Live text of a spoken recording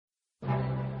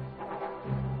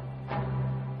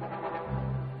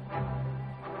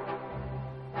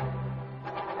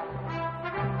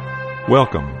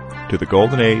Welcome to the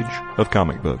Golden Age of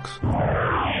Comic Books.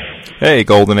 Hey,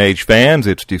 Golden Age fans,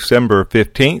 it's December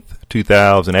 15th,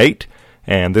 2008,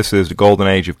 and this is the Golden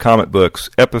Age of Comic Books,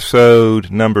 episode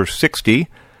number 60.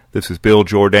 This is Bill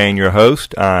Jourdain, your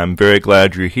host. I'm very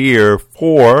glad you're here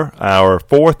for our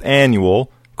fourth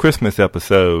annual Christmas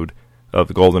episode of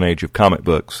the Golden Age of Comic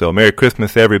Books. So Merry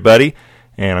Christmas, everybody,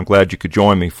 and I'm glad you could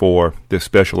join me for this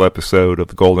special episode of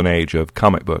the Golden Age of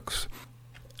Comic Books.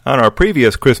 On our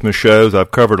previous Christmas shows, I've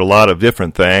covered a lot of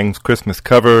different things. Christmas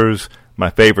covers,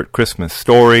 my favorite Christmas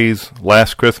stories.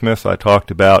 Last Christmas, I talked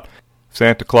about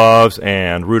Santa Claus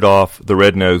and Rudolph the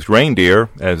Red-Nosed Reindeer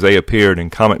as they appeared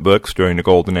in comic books during the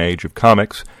Golden Age of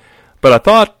comics. But I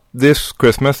thought this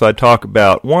Christmas I'd talk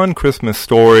about one Christmas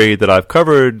story that I've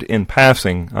covered in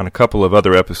passing on a couple of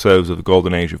other episodes of the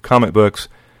Golden Age of comic books,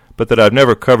 but that I've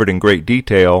never covered in great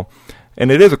detail. And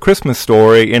it is a Christmas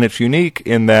story, and it's unique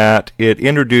in that it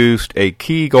introduced a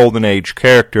key Golden Age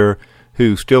character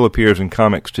who still appears in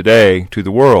comics today to the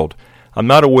world. I'm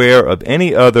not aware of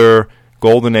any other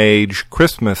Golden Age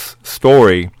Christmas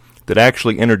story that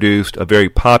actually introduced a very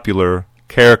popular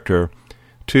character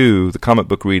to the comic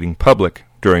book reading public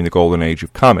during the Golden Age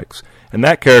of comics. And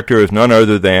that character is none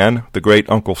other than the great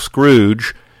Uncle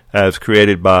Scrooge, as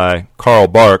created by Carl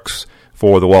Barks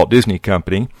for the Walt Disney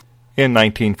Company in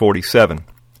 1947.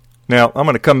 Now, I'm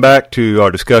going to come back to our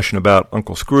discussion about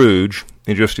Uncle Scrooge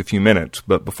in just a few minutes,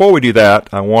 but before we do that,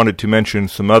 I wanted to mention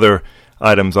some other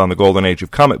items on the Golden Age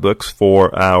of comic books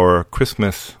for our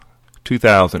Christmas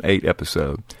 2008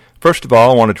 episode. First of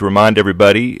all, I wanted to remind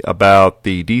everybody about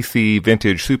the DC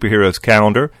Vintage Superheroes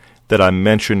calendar that I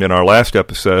mentioned in our last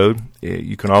episode.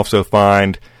 You can also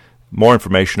find more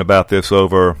information about this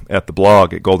over at the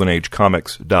blog at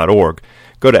goldenagecomics.org.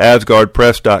 Go to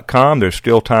AsgardPress.com. There's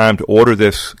still time to order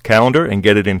this calendar and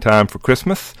get it in time for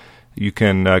Christmas. You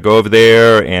can go over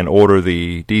there and order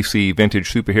the DC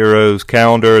Vintage Superheroes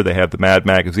calendar. They have the Mad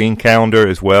Magazine calendar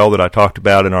as well that I talked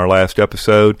about in our last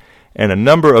episode, and a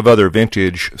number of other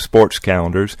vintage sports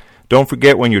calendars. Don't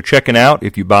forget when you're checking out,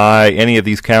 if you buy any of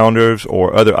these calendars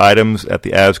or other items at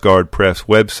the Asgard Press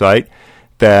website,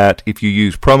 that if you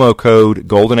use promo code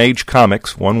Golden Age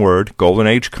Comics, one word, Golden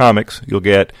Age Comics, you'll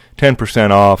get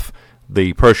 10% off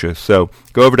the purchase. So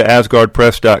go over to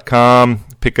AsgardPress.com,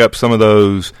 pick up some of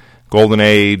those Golden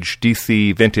Age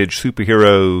DC Vintage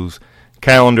Superheroes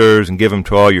calendars and give them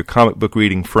to all your comic book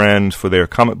reading friends for their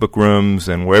comic book rooms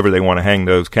and wherever they want to hang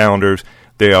those calendars.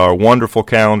 They are wonderful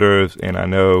calendars, and I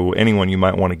know anyone you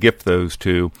might want to gift those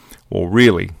to will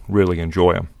really, really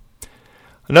enjoy them.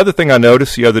 Another thing I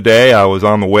noticed the other day, I was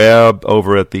on the web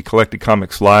over at the Collected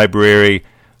Comics Library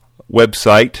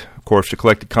website. Of course, the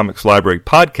Collected Comics Library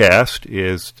podcast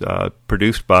is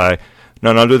produced by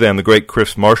none other than the great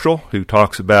Chris Marshall, who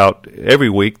talks about every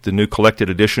week the new collected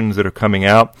editions that are coming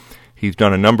out. He's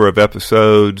done a number of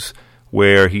episodes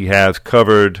where he has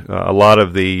covered a lot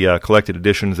of the collected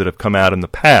editions that have come out in the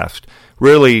past.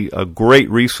 Really a great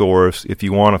resource if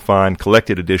you want to find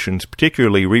collected editions,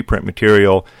 particularly reprint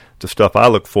material. The stuff I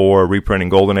look for, reprinting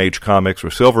Golden Age comics or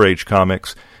Silver Age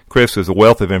comics. Chris is a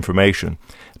wealth of information.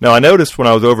 Now, I noticed when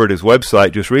I was over at his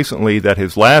website just recently that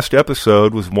his last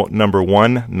episode was number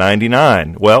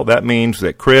 199. Well, that means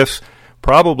that Chris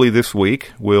probably this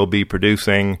week will be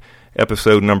producing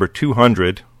episode number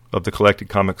 200 of the Collected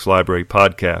Comics Library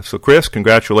podcast. So, Chris,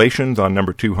 congratulations on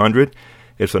number 200.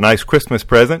 It's a nice Christmas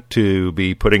present to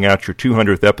be putting out your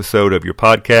 200th episode of your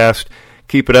podcast.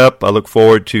 Keep it up. I look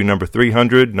forward to number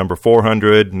 300, number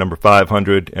 400, number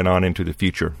 500, and on into the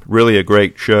future. Really a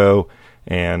great show,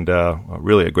 and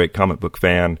really a great comic book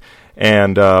fan.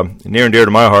 And near and dear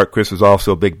to my heart, Chris is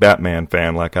also a big Batman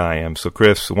fan like I am. So,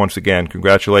 Chris, once again,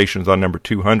 congratulations on number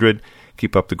 200.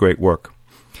 Keep up the great work.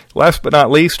 Last but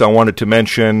not least, I wanted to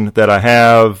mention that I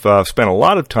have spent a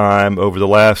lot of time over the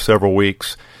last several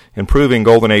weeks improving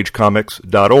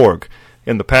GoldenAgeComics.org.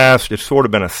 In the past, it's sort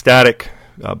of been a static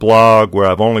blog where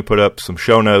I've only put up some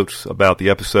show notes about the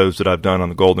episodes that I've done on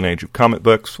the Golden Age of comic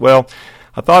books. Well,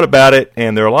 I thought about it,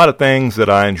 and there are a lot of things that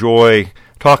I enjoy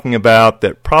talking about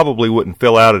that probably wouldn't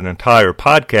fill out an entire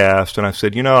podcast, and I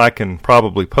said, I can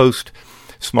probably post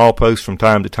small posts from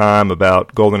time to time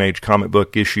about Golden Age comic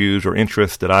book issues or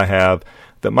interests that I have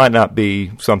that might not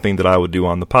be something that I would do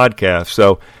on the podcast.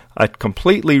 So I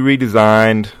completely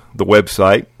redesigned the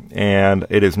website, and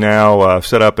it is now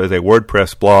set up as a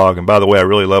WordPress blog. And by the way, I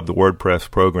really love the WordPress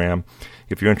program.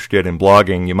 If you're interested in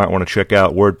blogging, you might want to check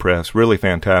out WordPress. Really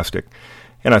fantastic.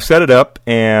 And I set it up,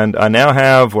 and I now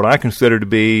have what I consider to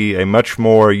be a much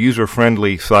more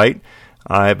user-friendly site.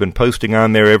 I have been posting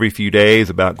on there every few days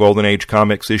about Golden Age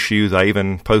Comics issues. I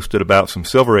even posted about some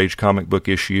Silver Age comic book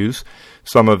issues.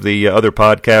 Some of the other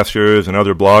podcasters and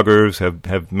other bloggers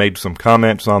have made some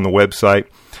comments on the website.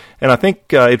 And I think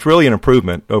it's really an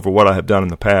improvement over what I have done in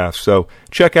the past. So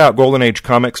check out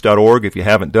goldenagecomics.org if you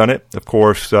haven't done it. Of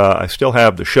course, I still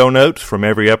have the show notes from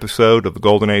every episode of the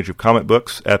Golden Age of Comic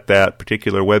Books at that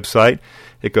particular website.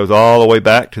 It goes all the way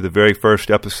back to the very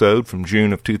first episode from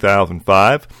June of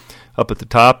 2005. Up at the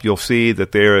top, you'll see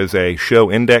that there is a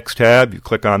show index tab. You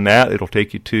click on that. It'll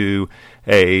take you to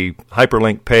a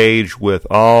hyperlink page with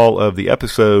all of the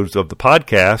episodes of the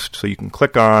podcast. So you can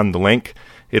click on the link.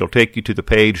 It'll take you to the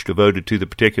page devoted to the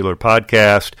particular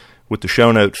podcast with the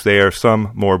show notes there,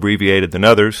 some more abbreviated than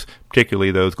others,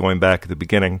 particularly those going back at the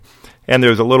beginning. And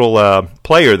there's a little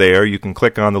player there. You can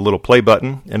click on the little play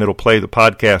button, and it'll play the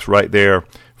podcast right there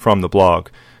from the blog.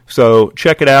 So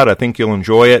check it out. I think you'll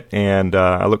enjoy it, and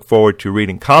I look forward to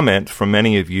reading comments from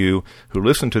many of you who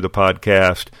listen to the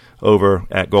podcast over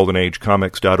at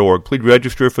goldenagecomics.org. Please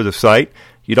register for the site.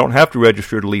 You don't have to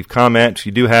register to leave comments.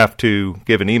 You do have to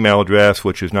give an email address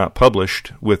which is not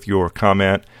published with your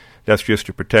comment. That's just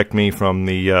to protect me from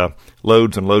the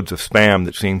loads and loads of spam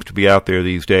that seems to be out there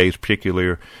these days,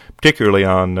 particularly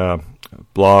on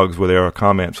blogs where there are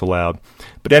comments allowed.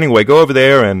 But anyway, go over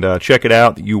there and check it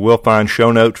out. You will find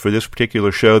show notes for this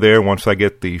particular show there once I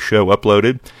get the show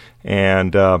uploaded,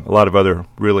 and a lot of other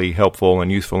really helpful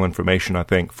and useful information, I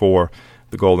think, for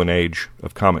the Golden Age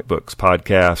of Comic Books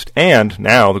podcast and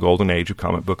now the Golden Age of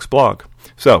Comic Books blog.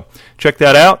 So check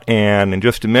that out, and in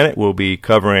just a minute we'll be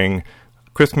covering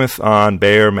Christmas on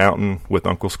Bear Mountain with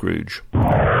Uncle Scrooge.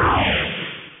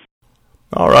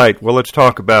 All right, well, let's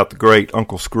talk about the great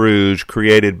Uncle Scrooge,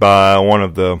 created by one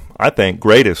of the, I think,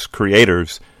 greatest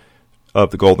creators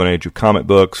of the Golden Age of Comic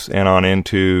Books and on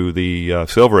into the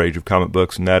Silver Age of Comic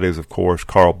Books, and that is, of course,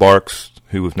 Carl Barks,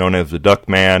 who was known as the Duck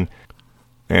Man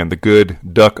and the Good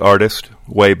Duck Artist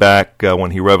way back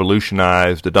when he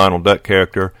revolutionized the Donald Duck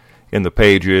character in the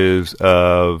pages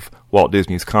of Walt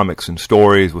Disney's Comics and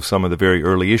Stories with some of the very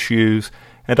early issues,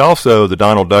 and also the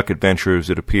Donald Duck adventures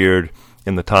that appeared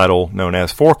in the title known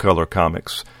as Four Color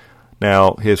Comics.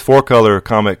 Now, his Four Color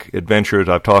comic adventures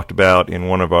I've talked about in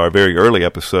one of our very early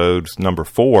episodes, number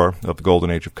 4 of the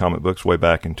Golden Age of Comic Books way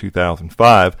back in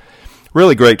 2005.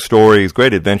 Really great stories,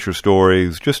 great adventure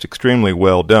stories, just extremely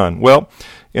well done. Well,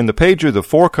 in the pages of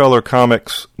Four Color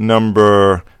Comics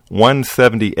number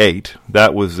 178,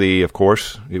 that was the, of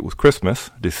course, it was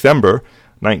Christmas, December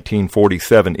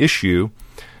 1947 issue,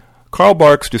 Carl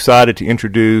Barks decided to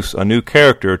introduce a new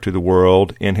character to the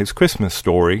world in his Christmas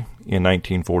story in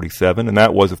 1947, and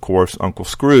that was, of course, Uncle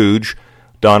Scrooge,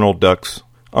 Donald Duck's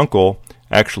uncle.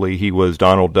 Actually, he was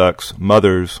Donald Duck's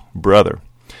mother's brother.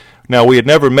 Now, we had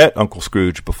never met Uncle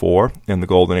Scrooge before in the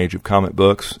Golden Age of Comic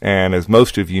Books, and as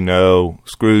most of you know,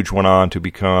 Scrooge went on to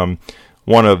become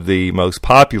one of the most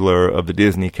popular of the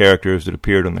Disney characters that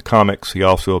appeared in the comics. He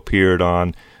also appeared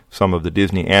on some of the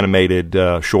Disney animated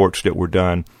shorts that were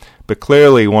done. But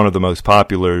clearly one of the most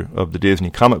popular of the Disney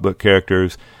comic book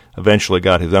characters, eventually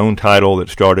got his own title that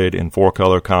started in Four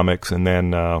Color Comics, and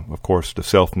then, of course, the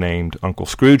self-named Uncle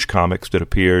Scrooge comics that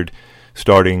appeared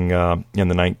starting in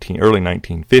the early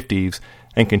 1950s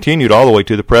and continued all the way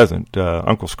to the present.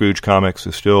 Uncle Scrooge comics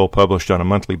is still published on a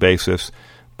monthly basis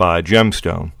by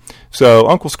Gemstone. So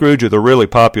Uncle Scrooge is a really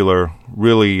popular,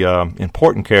 really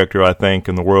important character, I think,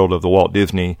 in the world of the Walt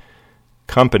Disney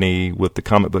Company with the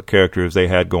comic book characters they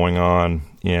had going on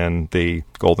in the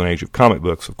Golden Age of Comic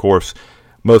Books. Of course,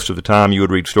 most of the time you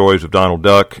would read stories of Donald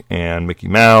Duck and Mickey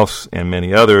Mouse and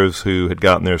many others who had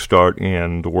gotten their start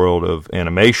in the world of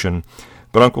animation,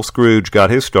 but Uncle Scrooge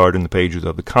got his start in the pages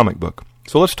of the comic book.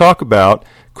 So let's talk about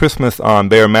Christmas on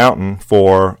Bear Mountain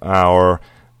for our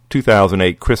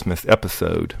 2008 Christmas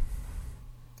episode.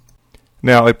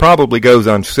 Now, it probably goes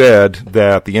unsaid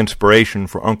that the inspiration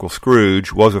for Uncle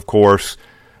Scrooge was, of course,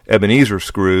 Ebenezer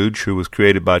Scrooge, who was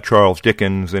created by Charles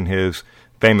Dickens in his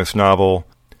famous novel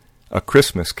A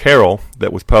Christmas Carol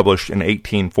that was published in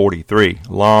 1843,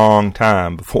 a long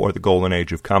time before the Golden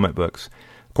Age of comic books.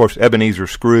 Of course, Ebenezer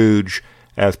Scrooge,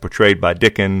 as portrayed by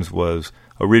Dickens, was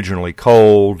originally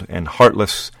cold and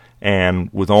heartless and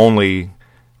was only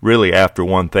really after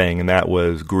one thing, and that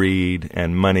was greed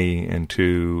and money and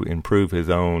to improve his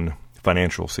own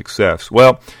financial success.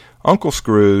 Well, Uncle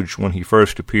Scrooge, when he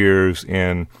first appears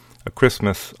in A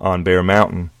Christmas on Bear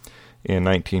Mountain in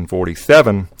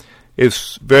 1947,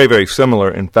 is very, very similar.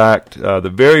 In fact,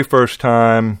 the very first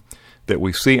time that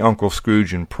we see Uncle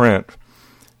Scrooge in print,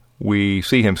 we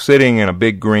see him sitting in a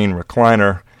big green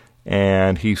recliner,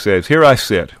 and he says, "Here I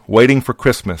sit, waiting for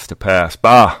Christmas to pass.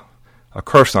 Bah! a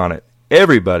curse on it.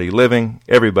 Everybody living,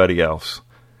 everybody else.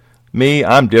 Me,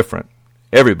 I'm different.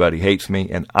 Everybody hates me,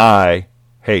 and I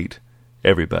hate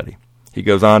everybody. He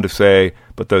goes on to say,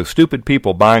 but those stupid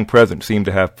people buying presents seem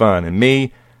to have fun, and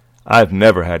me, I've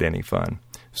never had any fun.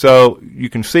 So you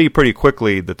can see pretty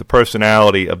quickly that the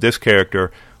personality of this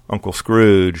character, Uncle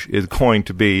Scrooge, is going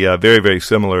to be very, very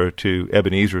similar to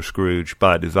Ebenezer Scrooge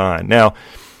by design. Now,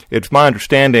 it's my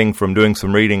understanding from doing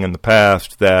some reading in the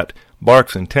past that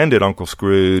Barks intended Uncle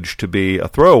Scrooge to be a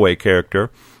throwaway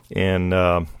character in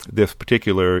this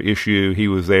particular issue. He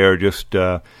was there just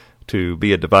to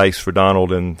be a device for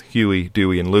Donald and Huey,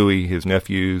 Dewey, and Louie, his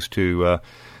nephews, to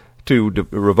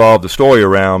revolve the story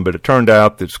around, but it turned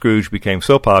out that Scrooge became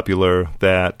so popular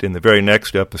that in the very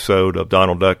next episode of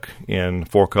Donald Duck in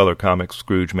 4-Color Comics,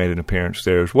 Scrooge made an appearance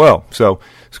there as well. So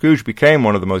Scrooge became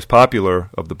one of the most popular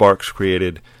of the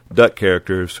Barks-created Duck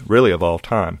characters, really, of all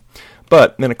time.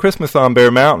 But in A Christmas on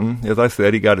Bear Mountain, as I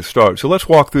said, he got his start. So let's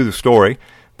walk through the story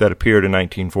that appeared in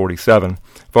 1947.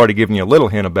 I've already given you a little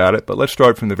hint about it, but let's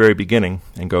start from the very beginning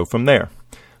and go from there.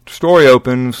 The story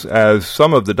opens, as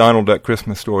some of the Donald Duck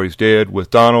Christmas stories did, with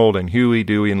Donald and Huey,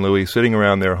 Dewey, and Louie sitting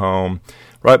around their home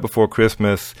right before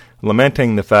Christmas,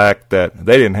 lamenting the fact that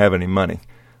they didn't have any money.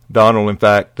 Donald, in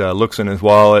fact, looks in his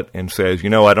wallet and says,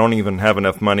 I don't even have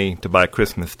enough money to buy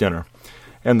Christmas dinner.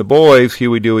 And the boys,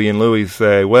 Huey, Dewey, and Louie,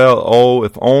 say, well,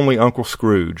 if only Uncle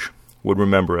Scrooge would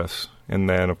remember us. And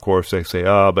then, of course, they say,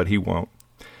 but he won't.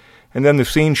 And then the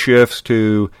scene shifts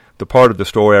to the part of the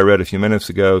story I read a few minutes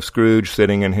ago, Scrooge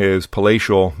sitting in his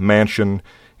palatial mansion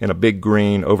in a big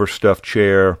green overstuffed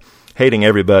chair, hating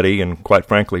everybody and, quite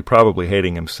frankly, probably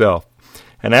hating himself.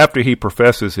 And after he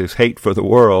professes his hate for the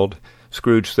world,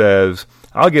 Scrooge says,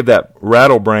 I'll give that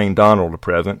rattle-brained Donald a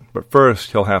present, but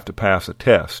first he'll have to pass a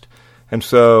test. And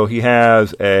so he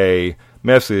has a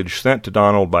message sent to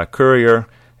Donald by courier,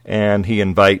 and he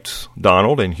invites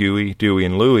Donald and Huey, Dewey,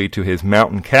 and Louie to his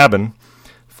mountain cabin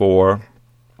for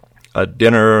a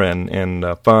dinner and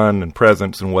fun and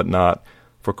presents and whatnot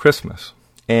for Christmas.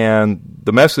 And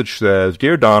the message says,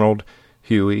 Dear Donald,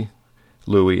 Huey,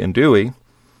 Louie, and Dewey,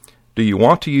 do you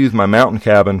want to use my mountain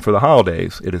cabin for the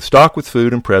holidays? It is stocked with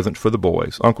food and presents for the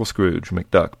boys. Uncle Scrooge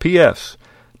McDuck. P.S.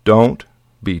 Don't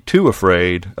be too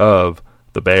afraid of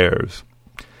the bears.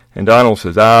 And Donald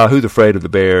says, who's afraid of the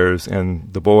bears?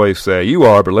 And the boys say, you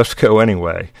are, but let's go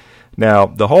anyway. Now,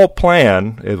 the whole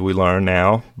plan, as we learn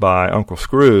now by Uncle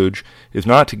Scrooge, is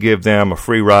not to give them a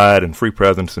free ride and free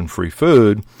presents and free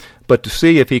food, but to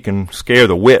see if he can scare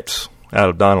the wits out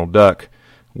of Donald Duck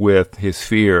with his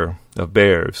fear of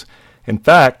bears. In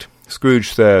fact,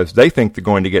 Scrooge says they think they're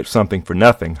going to get something for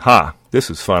nothing. Ha, this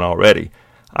is fun already.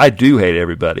 I do hate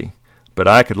everybody, but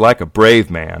I could like a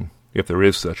brave man, if there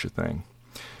is such a thing.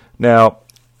 Now,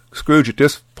 Scrooge at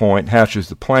this point hatches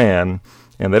the plan,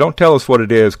 and they don't tell us what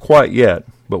it is quite yet,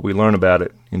 but we learn about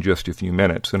it in just a few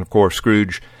minutes. And, of course,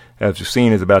 Scrooge, as the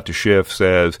scene is about to shift,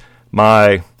 says,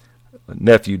 my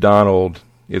nephew Donald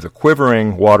is a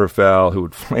quivering waterfowl who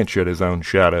would flinch at his own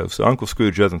shadow. So Uncle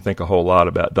Scrooge doesn't think a whole lot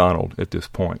about Donald at this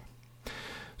point.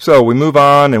 So we move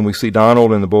on, and we see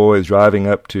Donald and the boys driving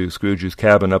up to Scrooge's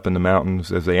cabin up in the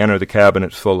mountains. As they enter the cabin,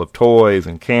 it's full of toys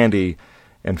and candy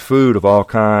and food of all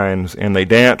kinds, and they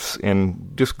dance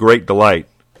in just great delight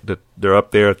that they're up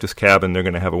there at this cabin. They're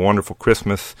going to have a wonderful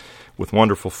Christmas with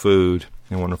wonderful food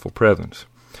and wonderful presents.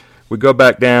 We go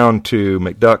back down to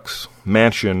McDuck's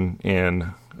mansion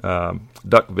in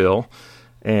Duckville,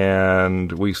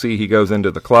 and we see he goes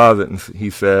into the closet and he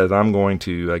says, I'm going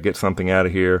to get something out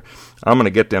of here. I'm going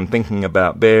to get them thinking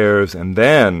about bears, and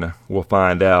then we'll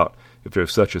find out if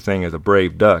there's such a thing as a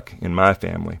brave duck in my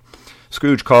family.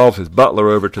 Scrooge calls his butler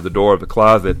over to the door of the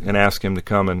closet and asks him to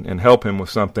come and help him with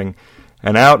something.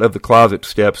 And out of the closet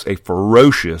steps a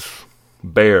ferocious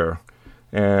bear.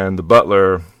 And the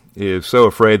butler is so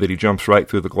afraid that he jumps right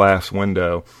through the glass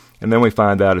window. And then we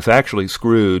find out it's actually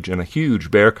Scrooge in a huge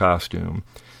bear costume.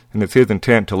 And it's his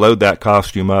intent to load that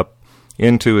costume up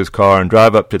into his car and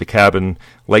drive up to the cabin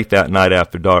late that night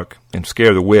after dark and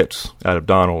scare the wits out of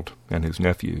Donald and his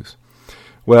nephews.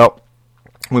 Well,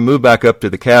 we move back up to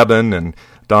the cabin, and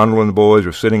Donald and the boys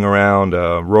are sitting around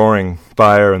a roaring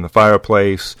fire in the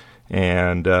fireplace,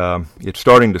 and it's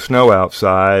starting to snow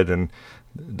outside, and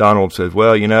Donald says,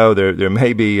 well, there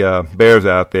may be bears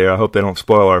out there. I hope they don't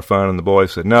spoil our fun. And the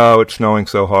boys said, no, it's snowing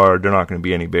so hard, there are not going to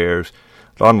be any bears.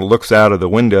 Donald looks out of the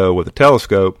window with a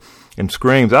telescope and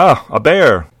screams, a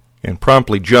bear, and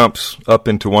promptly jumps up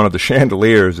into one of the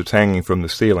chandeliers that's hanging from the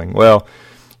ceiling. Well,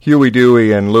 Huey,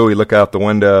 Dewey, and Louie look out the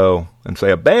window and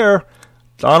say, a bear?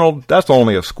 Donald, that's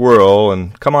only a squirrel,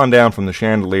 and come on down from the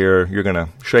chandelier. You're going to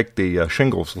shake the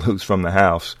shingles loose from the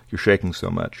house. You're shaking so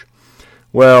much.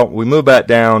 Well, we move back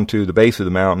down to the base of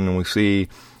the mountain, and we see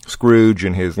Scrooge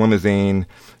in his limousine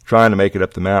trying to make it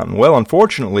up the mountain. Well,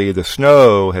 unfortunately, the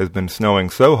snow has been snowing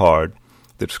so hard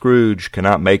that Scrooge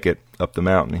cannot make it up the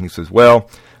mountain. And he says, well,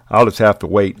 I'll just have to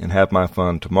wait and have my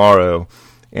fun tomorrow.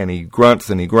 And he grunts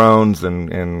and he groans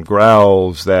and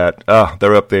growls that,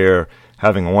 they're up there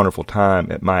having a wonderful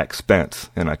time at my expense,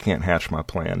 and I can't hatch my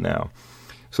plan now.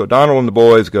 So Donald and the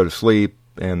boys go to sleep,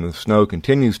 and the snow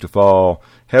continues to fall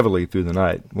heavily through the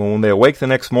night. Well, when they awake the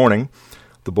next morning,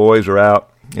 the boys are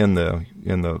out in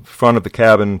the front of the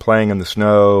cabin playing in the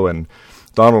snow, and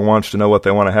Donald wants to know what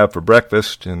they want to have for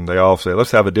breakfast, and they all say,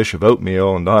 let's have a dish of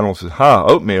oatmeal. And Donald says,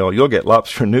 oatmeal, you'll get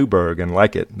lobster Newburg and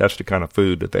like it. That's the kind of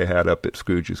food that they had up at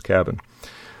Scrooge's cabin.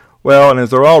 Well, and as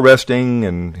they're all resting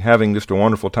and having just a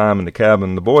wonderful time in the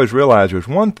cabin, the boys realize there's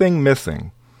one thing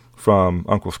missing from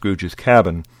Uncle Scrooge's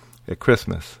cabin at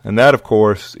Christmas, and that, of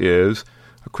course, is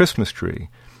a Christmas tree.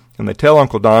 And they tell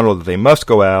Uncle Donald that they must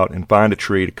go out and find a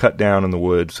tree to cut down in the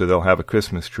woods so they'll have a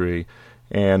Christmas tree.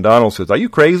 And Donald says, are you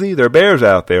crazy? There are bears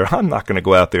out there. I'm not going to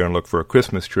go out there and look for a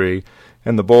Christmas tree.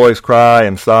 And the boys cry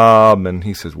and sob, and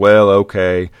he says, well,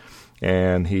 okay.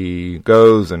 And he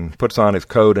goes and puts on his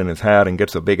coat and his hat and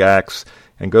gets a big axe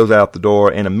and goes out the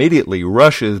door and immediately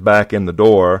rushes back in the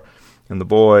door. And the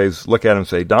boys look at him and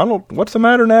say, Donald, what's the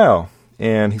matter now?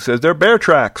 And he says, there are bear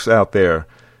tracks out there.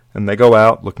 And they go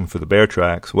out looking for the bear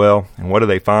tracks. Well, and what do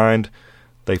they find?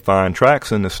 They find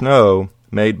tracks in the snow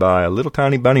made by a little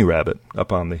tiny bunny rabbit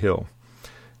up on the hill.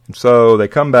 And so they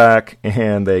come back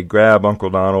and they grab Uncle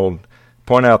Donald,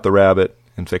 point out the rabbit,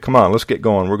 and say, come on, let's get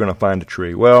going. We're going to find a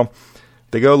tree. Well,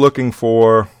 they go looking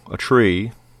for a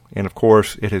tree, and of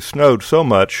course it has snowed so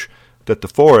much that the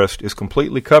forest is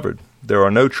completely covered. There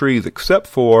are no trees except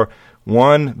for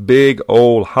one big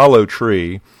old hollow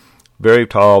tree, very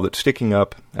tall, that's sticking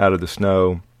up out of the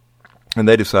snow. And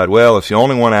they decide, well, it's the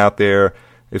only one out there.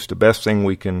 It's the best thing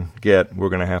we can get. We're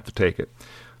going to have to take it.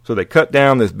 So they cut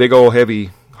down this big old heavy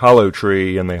hollow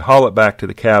tree, and they haul it back to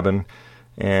the cabin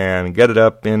and get it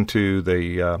up into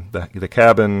the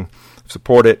cabin,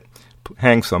 support it,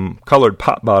 hang some colored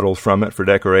pop bottles from it for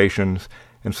decorations,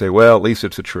 and say, well, at least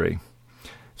it's a tree.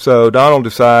 So Donald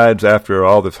decides, after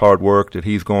all this hard work, that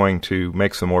he's going to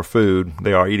make some more food.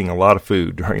 They are eating a lot of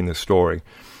food during this story.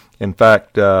 In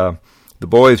fact, the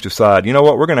boys decide, you know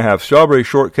what, we're going to have strawberry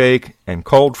shortcake and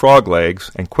cold frog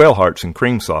legs and quail hearts and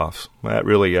cream sauce. That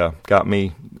really got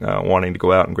me wanting to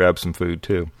go out and grab some food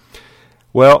too.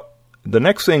 Well, the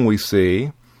next thing we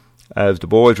see, as the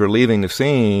boys are leaving the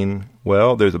scene,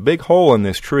 well, there's a big hole in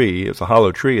this tree. It's a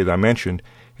hollow tree, as I mentioned,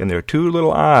 and there are two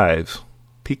little eyes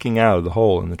peeking out of the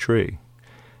hole in the tree.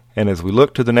 And as we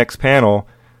look to the next panel,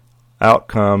 out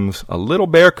comes a little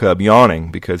bear cub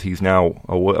yawning because he's now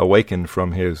awakened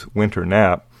from his winter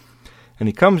nap. And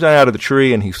he comes down out of the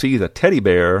tree and he sees a teddy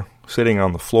bear sitting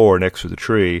on the floor next to the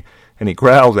tree, and he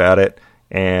growls at it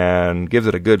and gives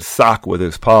it a good sock with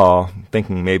his paw,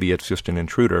 thinking maybe it's just an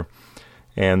intruder.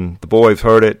 And the boys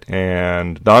heard it,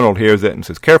 and Donald hears it and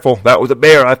says, careful, that was a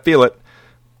bear, I feel it.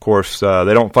 Of course,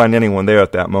 they don't find anyone there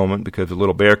at that moment because the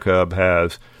little bear cub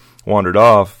has wandered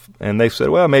off, and they said,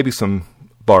 well, maybe some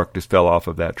bark just fell off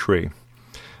of that tree.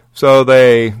 So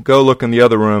they go look in the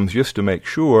other rooms just to make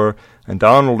sure, and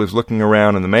Donald is looking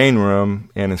around in the main room,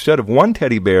 and instead of one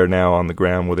teddy bear now on the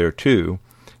ground, well, there are two.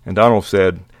 And Donald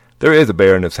said, there is a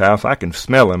bear in this house. I can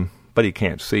smell him, but he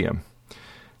can't see him.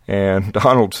 And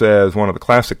Donald says, one of the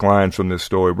classic lines from this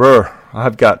story, brr,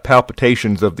 I've got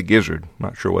palpitations of the gizzard.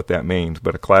 Not sure what that means,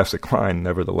 but a classic line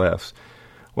nevertheless.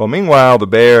 Well, meanwhile, the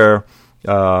bear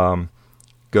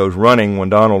goes running when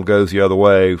Donald goes the other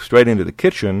way, straight into the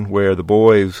kitchen where the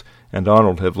boys and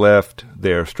Donald have left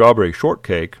their strawberry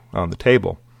shortcake on the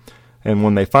table. And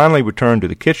when they finally return to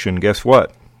the kitchen, guess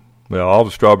what? Well, all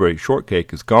the strawberry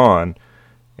shortcake is gone,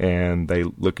 and they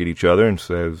look at each other and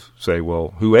say,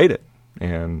 well, who ate it?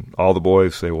 And all the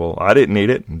boys say, well, I didn't eat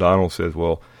it. And Donald says,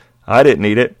 well, I didn't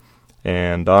eat it.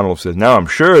 And Donald says, now I'm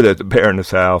sure there's a bear in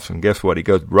this house. And guess what? He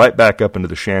goes right back up into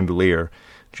the chandelier,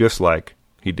 just like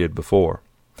he did before.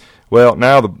 Well,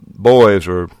 now the boys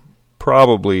are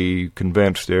probably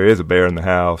convinced there is a bear in the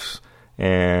house,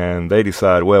 and they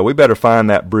decide, well, we better find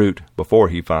that brute before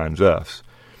he finds us.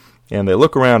 And they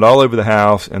look around all over the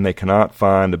house, and they cannot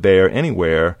find a bear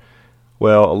anywhere.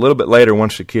 Well, a little bit later,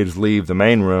 once the kids leave the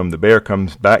main room, the bear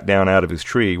comes back down out of his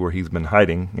tree where he's been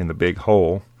hiding in the big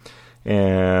hole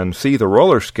and sees a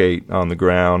roller skate on the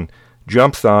ground,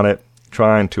 jumps on it,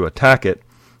 trying to attack it,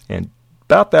 and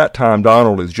about that time,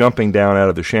 Donald is jumping down out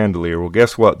of the chandelier. Well,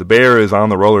 guess what? The bear is on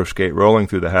the roller skate rolling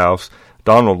through the house.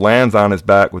 Donald lands on his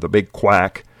back with a big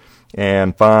quack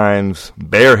and finds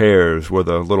bear hairs where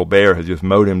the little bear has just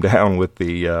mowed him down with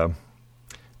the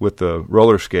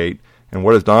roller skate. And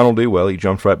what does Donald do? Well, he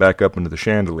jumps right back up into the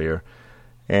chandelier.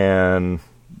 And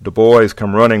the boys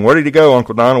come running. Where did he go,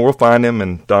 Uncle Donald? We'll find him.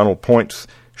 And Donald points,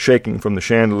 shaking from the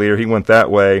chandelier. He went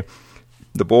that way.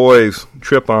 The boys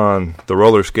trip on the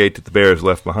roller skate that the bear has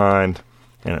left behind,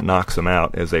 and it knocks them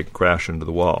out as they crash into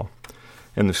the wall.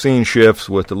 And the scene shifts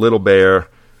with the little bear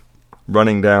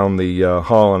running down the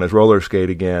hall on his roller skate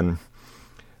again.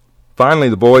 Finally,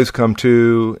 the boys come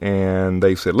to, and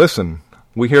they said, listen,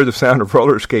 we hear the sound of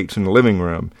roller skates in the living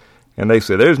room. And they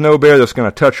said, there's no bear that's going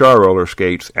to touch our roller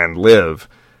skates and live.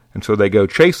 And so they go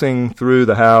chasing through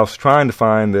the house, trying to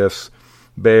find this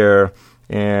bear,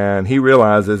 and he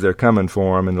realizes they're coming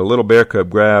for him, and the little bear cub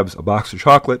grabs a box of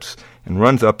chocolates and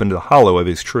runs up into the hollow of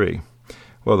his tree.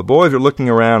 Well, the boys are looking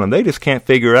around, and they just can't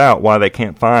figure out why they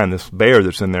can't find this bear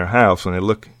that's in their house, and they've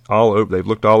looked all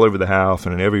over the house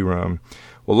and in every room.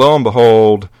 Well, lo and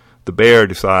behold, the bear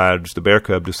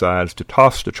cub decides to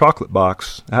toss the chocolate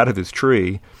box out of his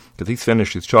tree, because he's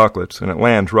finished his chocolates, and it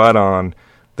lands right on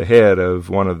the head of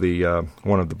one of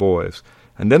the boys.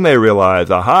 And then they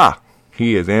realize, aha!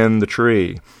 He is in the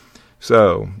tree.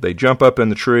 So they jump up in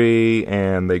the tree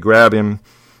and they grab him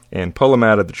and pull him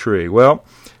out of the tree. Well,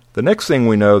 the next thing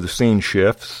we know, the scene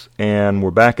shifts and we're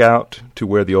back out to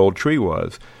where the old tree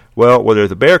was. Well, where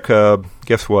there's a bear cub,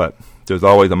 guess what? There's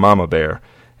always a mama bear.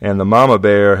 And the mama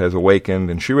bear has awakened,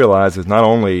 and she realizes not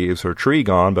only is her tree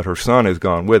gone, but her son is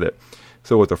gone with it.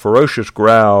 So with a ferocious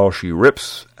growl, she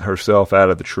rips herself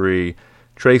out of the tree,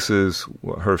 traces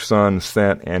her son's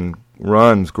scent, and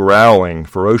runs growling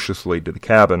ferociously to the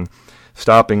cabin,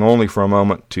 stopping only for a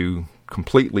moment to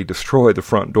completely destroy the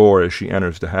front door as she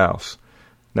enters the house.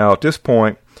 Now at this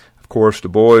point, of course, the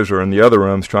boys are in the other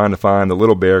rooms trying to find the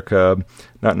little bear cub,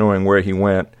 not knowing where he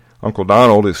went. Uncle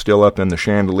Donald is still up in the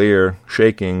chandelier,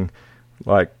 shaking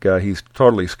like he's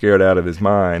totally scared out of his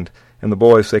mind. And the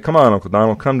boys say, come on, Uncle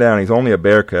Donald, come down. He's only a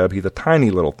bear cub. He's a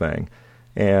tiny little thing.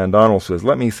 And Donald says,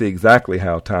 let me see exactly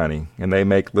how tiny. And they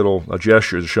make little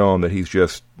gestures to show him that he's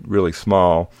just really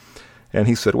small. And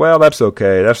he said, well, that's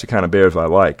okay. That's the kind of bears I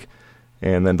like.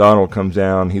 And then Donald comes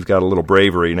down. He's got a little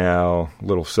bravery now, a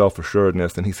little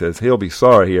self-assuredness. And he says, he'll be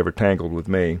sorry he ever tangled with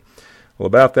me. Well,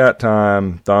 about that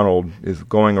time, Donald is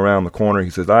going around the corner. He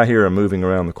says, I hear him moving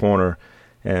around the corner.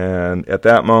 And at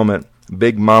that moment,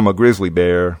 Big Mama Grizzly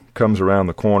Bear comes around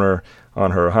the corner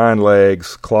on her hind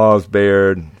legs, claws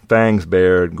bared, fangs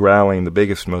bared, growling the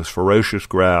biggest, most ferocious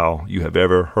growl you have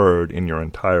ever heard in your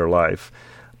entire life.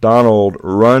 Donald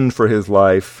runs for his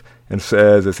life and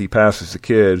says, as he passes the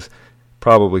kids,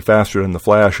 probably faster than the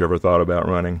Flash ever thought about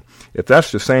running, if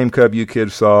that's the same cub you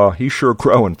kids saw, he's sure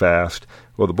growing fast.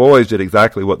 Well, the boys did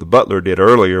exactly what the butler did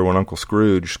earlier when Uncle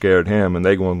Scrooge scared him, and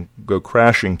they go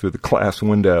crashing through the glass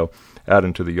window out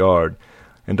into the yard.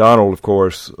 And Donald, of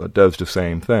course, does the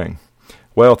same thing.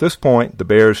 Well, at this point, the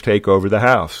bears take over the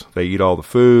house. They eat all the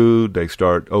food, they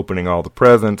start opening all the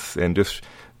presents, and just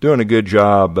doing a good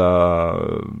job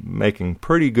making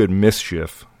pretty good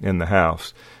mischief in the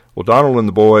house. Well, Donald and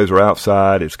the boys are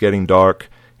outside. It's getting dark,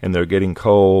 and they're getting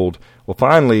cold. Well,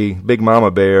 finally, Big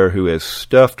Mama Bear, who is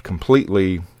stuffed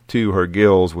completely to her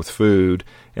gills with food,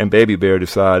 and Baby Bear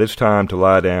decide it's time to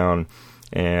lie down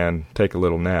and take a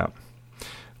little nap.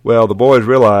 Well, the boys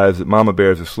realize that Mama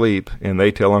Bear's asleep, and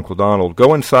they tell Uncle Donald,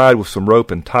 go inside with some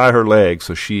rope and tie her legs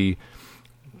so she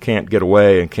can't get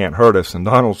away and can't hurt us. And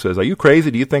Donald says, are you crazy?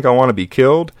 Do you think I want to be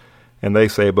killed? And they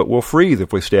say, but we'll freeze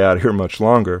if we stay out here much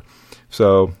longer.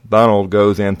 So Donald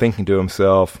goes in thinking to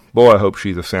himself, boy, I hope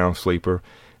she's a sound sleeper.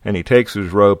 And he takes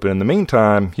his rope, and in the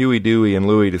meantime, Huey, Dewey, and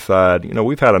Louie decide,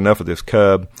 we've had enough of this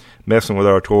cub messing with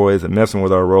our toys and messing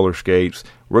with our roller skates.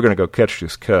 We're going to go catch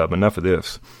this cub. Enough of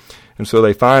this. And so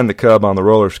they find the cub on the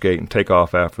roller skate and take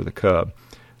off after the cub.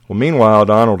 Well, meanwhile,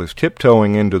 Donald is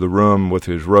tiptoeing into the room with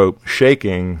his rope,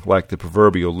 shaking like the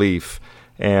proverbial leaf.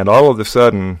 And all of a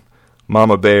sudden,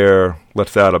 Mama Bear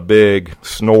lets out a big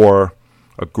snore,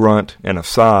 a grunt, and a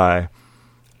sigh.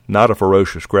 Not a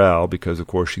ferocious growl, because, of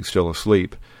course, she's still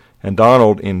asleep. And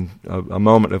Donald, in a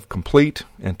moment of complete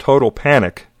and total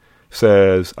panic,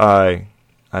 says, I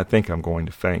think I'm going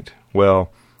to faint.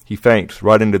 Well, he faints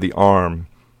right into the arm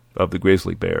of the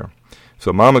grizzly bear.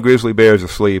 So Mama Grizzly Bear is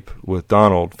asleep with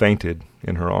Donald fainted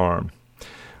in her arm.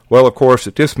 Well, of course,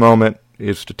 at this moment,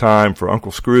 it's the time for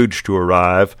Uncle Scrooge to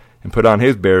arrive and put on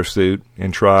his bear suit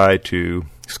and try to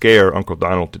scare Uncle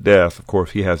Donald to death. Of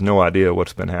course, he has no idea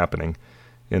what's been happening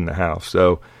in the house.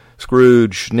 So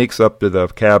Scrooge sneaks up to the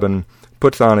cabin,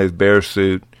 puts on his bear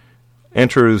suit,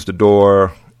 enters the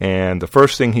door, and the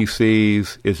first thing he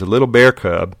sees is a little bear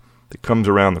cub that comes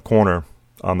around the corner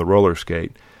on the roller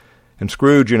skate. And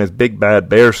Scrooge, in his big bad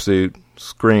bear suit,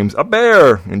 screams, "A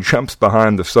bear!" and jumps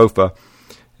behind the sofa.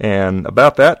 And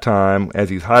about that time, as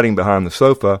he's hiding behind the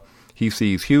sofa, he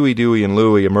sees Huey, Dewey, and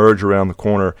Louie emerge around the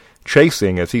corner,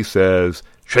 chasing, as he says,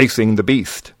 chasing the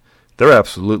beast. They're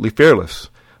absolutely fearless.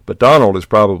 But Donald is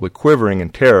probably quivering in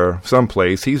terror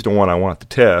someplace. He's the one I want to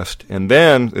test. And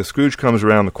then, as Scrooge comes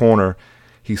around the corner,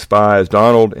 he spies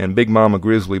Donald and Big Mama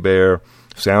Grizzly Bear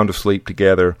sound asleep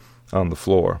together on the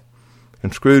floor.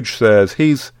 And Scrooge says,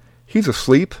 he's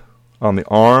asleep on the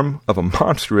arm of a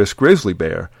monstrous grizzly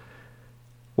bear.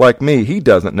 Like me, he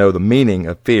doesn't know the meaning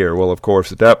of fear. Well, of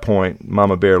course, at that point,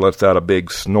 Mama Bear lets out a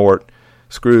big snort.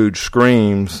 Scrooge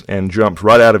screams and jumps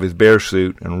right out of his bear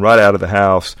suit and right out of the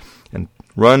house and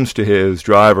runs to his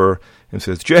driver and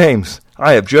says, "James,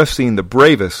 I have just seen the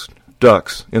bravest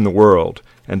ducks in the world,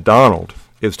 and Donald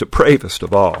is the bravest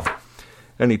of all."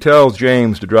 And he tells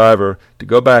James, the driver, to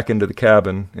go back into the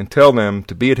cabin and tell them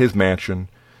to be at his mansion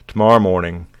tomorrow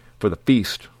morning for the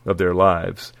feast of their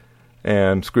lives.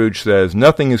 And Scrooge says,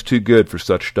 "Nothing is too good for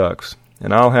such ducks,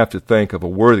 and I'll have to think of a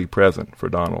worthy present for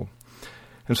Donald."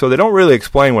 And so they don't really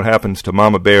explain what happens to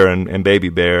Mama Bear and Baby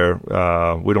Bear.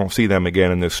 We don't see them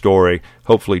again in this story.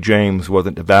 Hopefully James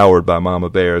wasn't devoured by Mama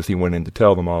Bear as he went in to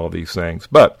tell them all of these things.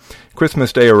 But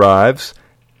Christmas Day arrives,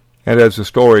 and as the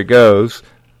story goes,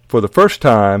 for the first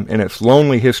time in its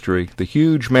lonely history, the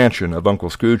huge mansion of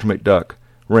Uncle Scrooge McDuck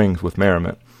rings with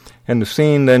merriment. And the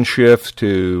scene then shifts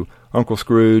to Uncle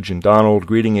Scrooge and Donald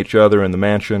greeting each other in the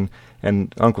mansion,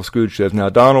 and Uncle Scrooge says, "Now,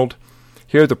 Donald,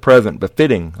 here's a present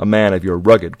befitting a man of your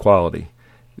rugged quality.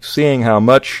 Seeing how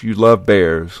much you love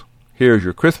bears, here's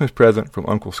your Christmas present from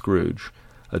Uncle Scrooge,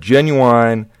 a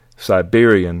genuine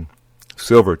Siberian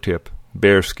silvertip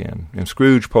bearskin." And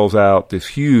Scrooge pulls out this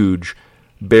huge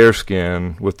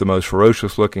bearskin with the most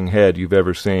ferocious-looking head you've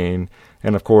ever seen.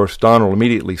 And, of course, Donald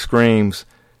immediately screams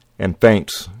and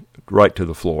faints right to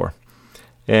the floor.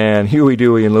 And Huey,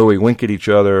 Dewey, and Louie wink at each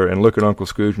other and look at Uncle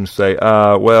Scrooge and say,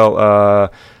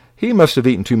 he must have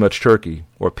eaten too much turkey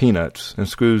or peanuts." And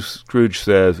Scrooge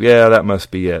says, "Yeah, that must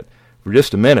be it. For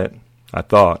just a minute, I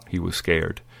thought he was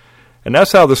scared." And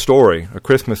that's how the story, A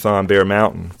Christmas on Bear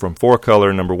Mountain, from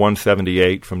 4-color number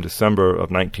 178 from December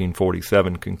of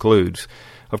 1947, concludes.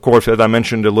 Of course, as I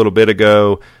mentioned a little bit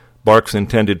ago, Barks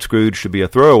intended Scrooge to be a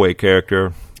throwaway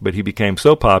character, but he became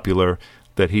so popular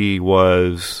that he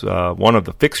was one of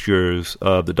the fixtures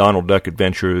of the Donald Duck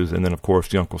adventures and then, of course,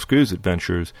 the Uncle Scrooge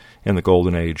adventures in the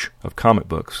golden age of comic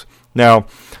books. Now,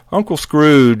 Uncle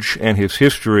Scrooge and his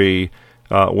history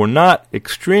were not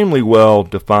extremely well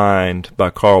defined by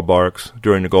Carl Barks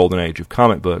during the golden age of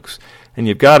comic books, and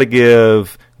you've got to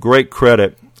give great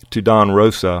credit to Don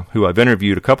Rosa, who I've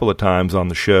interviewed a couple of times on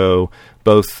the show.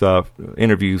 Both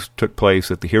interviews took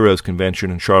place at the Heroes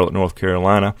Convention in Charlotte, North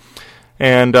Carolina.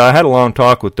 And I had a long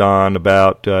talk with Don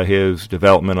about his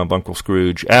development of Uncle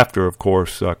Scrooge after, of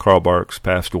course, Carl Barks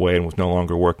passed away and was no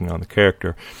longer working on the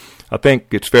character. I think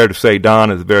it's fair to say Don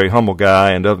is a very humble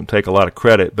guy and doesn't take a lot of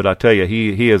credit, but I tell you,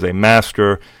 he is a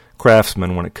master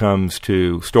craftsman when it comes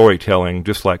to storytelling,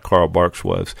 just like Carl Barks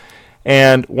was.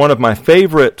 And one of my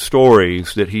favorite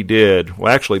stories that he did,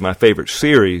 well, actually my favorite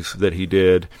series that he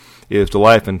did, is The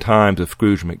Life and Times of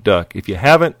Scrooge McDuck. If you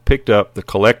haven't picked up the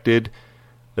collected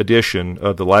edition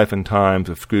of The Life and Times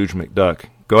of Scrooge McDuck,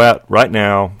 go out right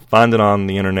now, find it on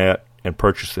the internet, and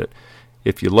purchase it.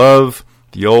 If you love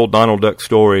the old Donald Duck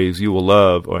stories, you will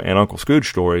love, and Uncle Scrooge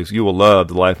stories, you will love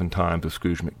The Life and Times of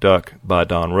Scrooge McDuck by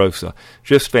Don Rosa.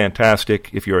 Just fantastic.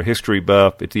 If you're a history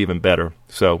buff, it's even better.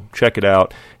 So check it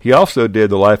out. He also did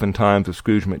The Life and Times of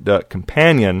Scrooge McDuck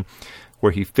Companion,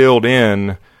 where he filled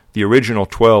in the original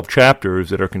 12 chapters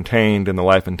that are contained in The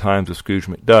Life and Times of Scrooge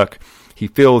McDuck. He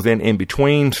fills in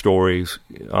between stories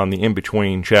on the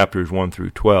in-between chapters 1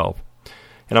 through 12.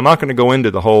 And I'm not going to go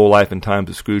into the whole Life and Times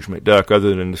of Scrooge McDuck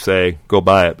other than to say go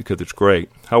buy it because it's great.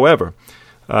 However,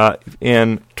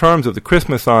 in terms of the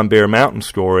Christmas on Bear Mountain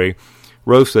story,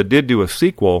 Rosa did do a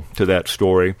sequel to that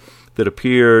story that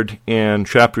appeared in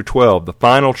Chapter 12, the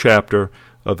final chapter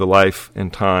of The Life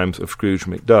and Times of Scrooge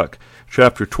McDuck.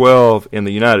 Chapter 12 in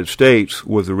the United States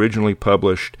was originally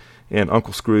published in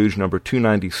Uncle Scrooge number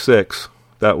 296.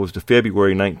 That was the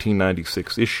February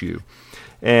 1996 issue.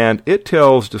 And it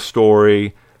tells the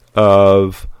story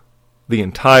of the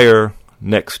entire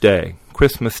next day.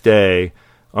 Christmas Day,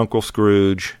 Uncle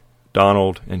Scrooge,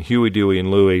 Donald, and Huey, Dewey,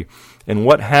 and Louie, and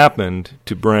what happened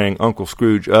to bring Uncle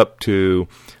Scrooge up to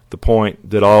the point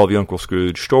that all of the Uncle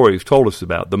Scrooge stories told us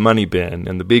about, the Money Bin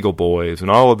and the Beagle Boys and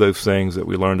all of those things that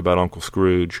we learned about Uncle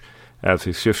Scrooge as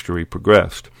his history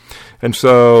progressed. And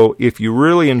so if you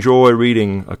really enjoy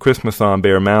reading A Christmas on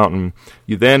Bear Mountain,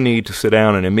 you then need to sit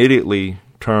down and immediately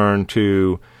turn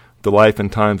to The Life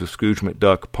and Times of Scrooge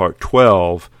McDuck Part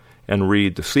 12 and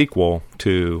read the sequel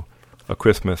to A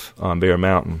Christmas on Bear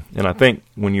Mountain. And I think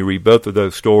when you read both of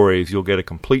those stories, you'll get a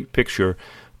complete picture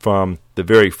from the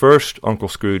very first Uncle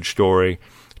Scrooge story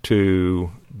to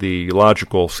the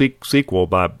logical sequel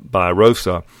by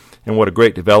Rosa, and what a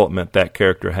great development that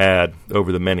character had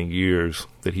over the many years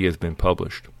that he has been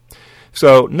published.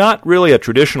 So not really a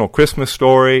traditional Christmas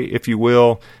story, if you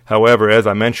will. However, as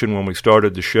I mentioned when we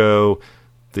started the show,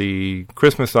 the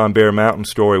Christmas on Bear Mountain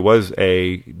story was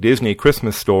a Disney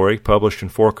Christmas story published in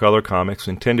 4-Color Comics,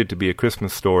 intended to be a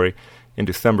Christmas story in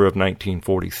December of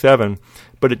 1947,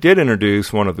 but it did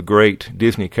introduce one of the great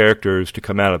Disney characters to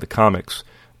come out of the comics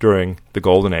during the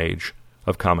golden age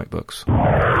of comic books.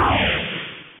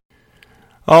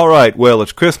 All right, well,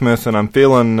 it's Christmas, and I'm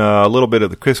feeling a little bit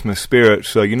of the Christmas spirit,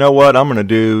 so you know what? I'm going to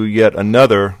do yet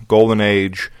another Golden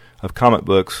Age of Comic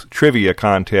Books trivia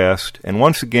contest, and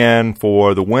once again,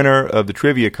 for the winner of the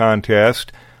trivia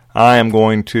contest, I am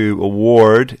going to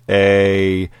award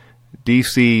a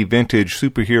DC Vintage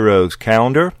Superheroes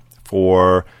calendar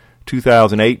for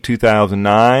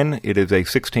 2008-2009. It is a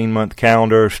 16-month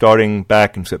calendar starting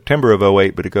back in September of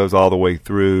 2008, but it goes all the way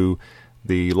through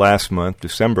the last month,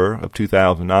 December of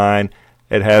 2009.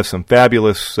 It has some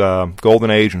fabulous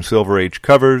Golden Age and Silver Age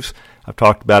covers. I've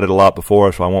talked about it a lot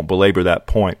before, so I won't belabor that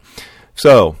point.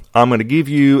 So, I'm going to give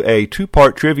you a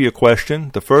 2-part trivia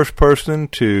question. The first person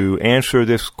to answer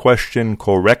this question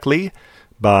correctly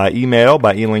by email,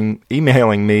 by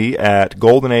emailing me at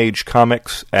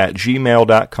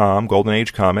goldenagecomics@gmail.com,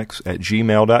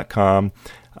 goldenagecomics@gmail.com,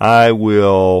 I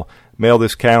will mail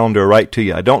this calendar right to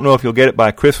you. I don't know if you'll get it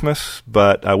by Christmas,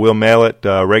 but I will mail it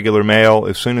regular mail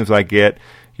as soon as I get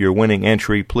your winning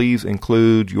entry. Please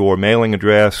include your mailing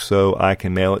address so I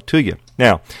can mail it to you.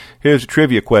 Now, here's a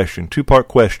trivia question, 2-part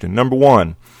question. Number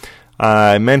 1,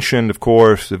 I mentioned, of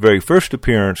course, the very first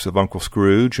appearance of Uncle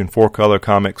Scrooge in 4-Color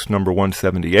Comics number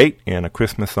 178 in A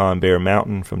Christmas on Bear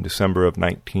Mountain from December of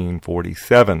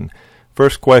 1947.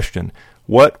 First question,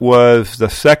 what was the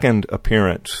second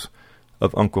appearance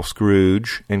of Uncle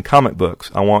Scrooge in comic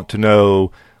books? I want to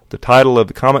know the title of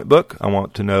the comic book, I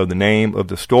want to know the name of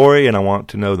the story, and I want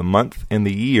to know the month and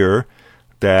the year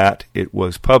that it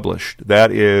was published.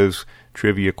 That is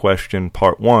Trivia Question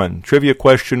Part 1. Trivia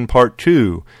Question Part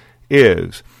 2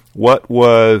 is, what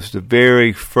was the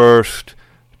very first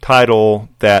title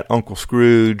that Uncle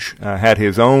Scrooge had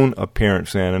his own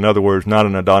appearance in? In other words, not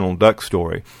in a Donald Duck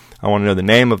story. I want to know the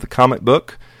name of the comic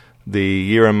book, the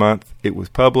year and month it was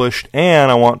published, and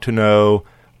I want to know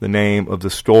the name of the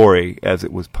story as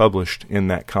it was published in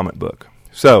that comic book.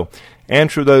 So,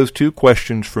 answer those 2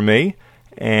 questions for me,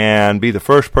 and be the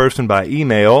first person by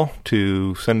email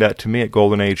to send that to me at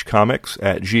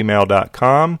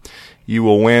goldenagecomics@gmail.com. You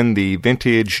will win the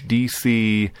Vintage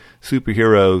DC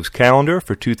Superheroes calendar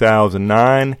for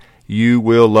 2009. You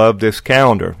will love this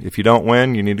calendar. If you don't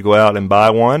win, you need to go out and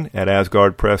buy one at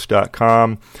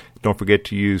AsgardPress.com. Don't forget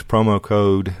to use promo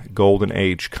code Golden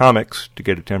Age Comics to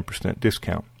get a 10%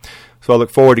 discount. So I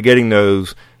look forward to getting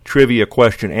those trivia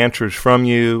question answers from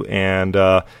you. And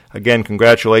again,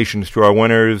 congratulations to our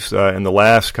winners in the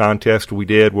last contest we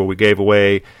did, where we gave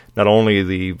away not only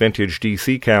the Vintage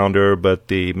DC calendar, but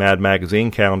the Mad Magazine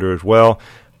calendar as well.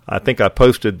 I think I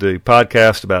posted the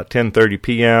podcast about 10:30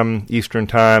 p.m. Eastern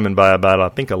Time, and by about, I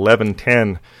think,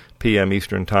 11:10 p.m.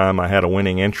 Eastern Time, I had a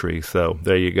winning entry. So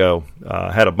there you go.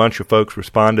 I had a bunch of folks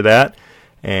respond to that,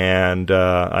 and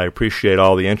I appreciate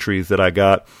all the entries that I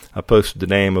got. I posted the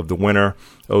name of the winner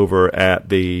over at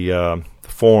the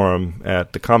forum,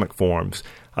 at the comic forums.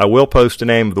 I will post the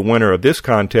name of the winner of this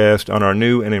contest on our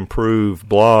new and improved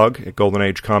blog at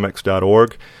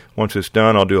goldenagecomics.org. Once it's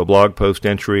done, I'll do a blog post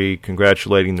entry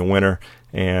congratulating the winner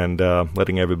and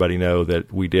letting everybody know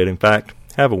that we did, in fact,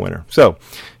 have a winner. So,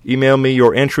 email me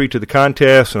your entry to the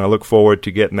contest, and I look forward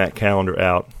to getting that calendar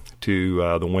out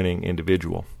to the winning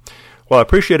individual. Well, I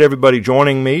appreciate everybody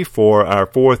joining me for our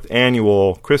 4th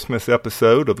annual Christmas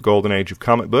episode of the Golden Age of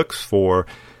Comic Books for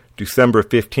December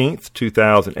 15th,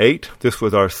 2008. This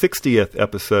was our 60th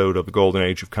episode of the Golden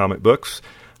Age of Comic Books.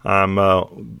 I'm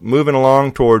moving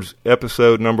along towards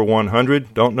episode number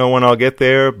 100. Don't know when I'll get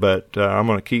there, but I'm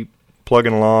going to keep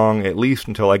plugging along at least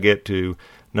until I get to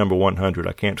number 100.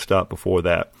 I can't stop before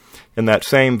that. In that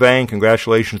same vein,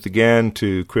 congratulations again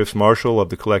to Chris Marshall of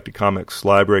the Collected Comics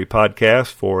Library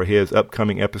podcast for his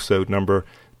upcoming episode number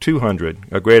 200.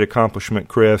 A great accomplishment,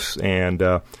 Chris, and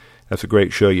that's a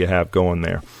great show you have going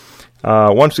there.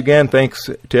 Once again, thanks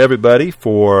to everybody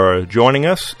for joining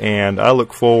us, and I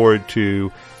look forward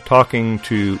to talking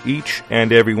to each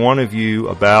and every one of you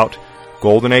about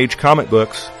Golden Age comic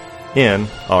books in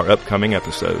our upcoming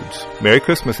episodes. Merry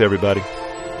Christmas, everybody.